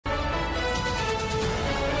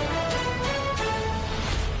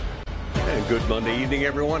Good Monday evening,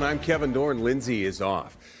 everyone. I'm Kevin Dorn. Lindsay is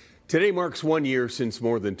off. Today marks 1 year since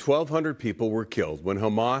more than 1,200 people were killed when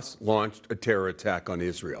Hamas launched a terror attack on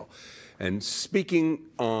Israel. And speaking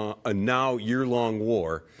on a now year-long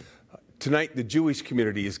war, tonight the Jewish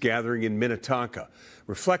community is gathering in Minnetonka,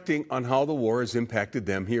 reflecting on how the war has impacted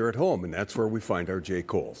them here at home. And that's where we find our Jay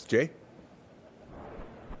Coles. Jay?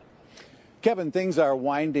 Kevin, things are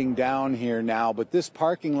winding down here now, but this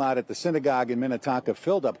parking lot at the synagogue in Minnetonka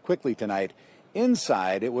filled up quickly tonight.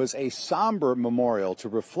 Inside, it was a somber memorial to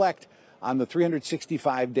reflect on the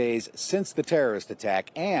 365 days since the terrorist attack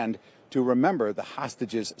and to remember the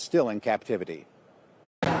hostages still in captivity.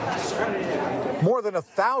 More than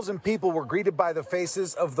 1,000 people were greeted by the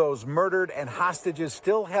faces of those murdered and hostages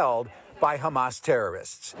still held by Hamas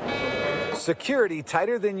terrorists. Security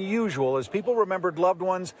tighter than usual as people remembered loved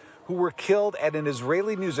ones who were killed at an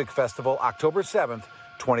Israeli music festival October 7th,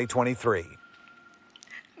 2023.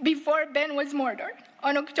 Before Ben was murdered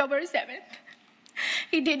on October 7th,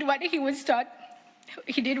 he did what he was taught.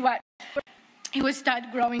 He was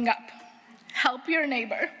taught growing up. Help your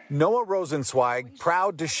neighbor. Noah Rosenzweig,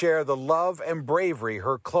 proud to share the love and bravery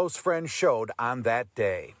her close friend showed on that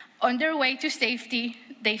day. On their way to safety,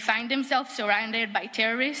 they find themselves surrounded by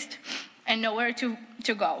terrorists and nowhere to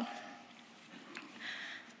go.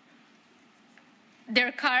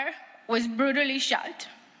 Their car was brutally shot.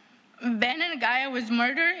 Ben and Gaia was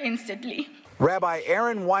murdered instantly. Rabbi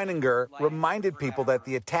Aaron Weininger reminded people that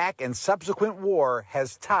the attack and subsequent war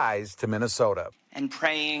has ties to Minnesota. And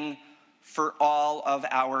praying for all of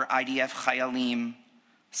our IDF Chayalim,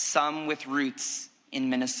 some with roots in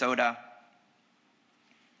Minnesota.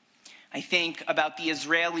 I think about the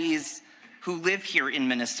Israelis who live here in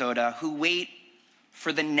Minnesota, who wait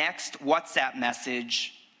for the next WhatsApp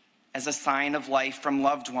message as a sign of life from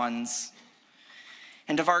loved ones,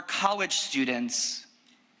 and of our college students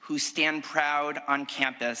who stand proud on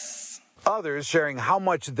campus. Others sharing how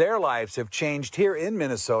much their lives have changed here in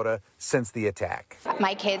Minnesota since the attack.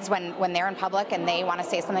 My kids, when they're in public and they want to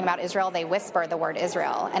say something about Israel, they whisper the word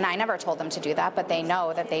Israel. And I never told them to do that, but they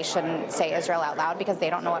know that they shouldn't say Israel out loud because they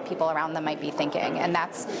don't know what people around them might be thinking. And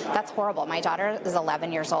that's horrible. My daughter is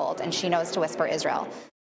 11 years old, and she knows to whisper Israel.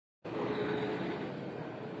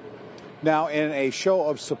 Now, in a show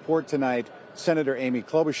of support tonight, Senator Amy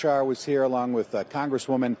Klobuchar was here along with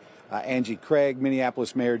Congresswoman Angie Craig,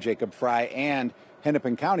 Minneapolis Mayor Jacob Fry, and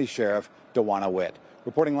Hennepin County Sheriff DeWanna Witt.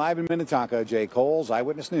 Reporting live in Minnetonka, Jay Coles,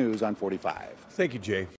 Eyewitness News on 45. Thank you, Jay.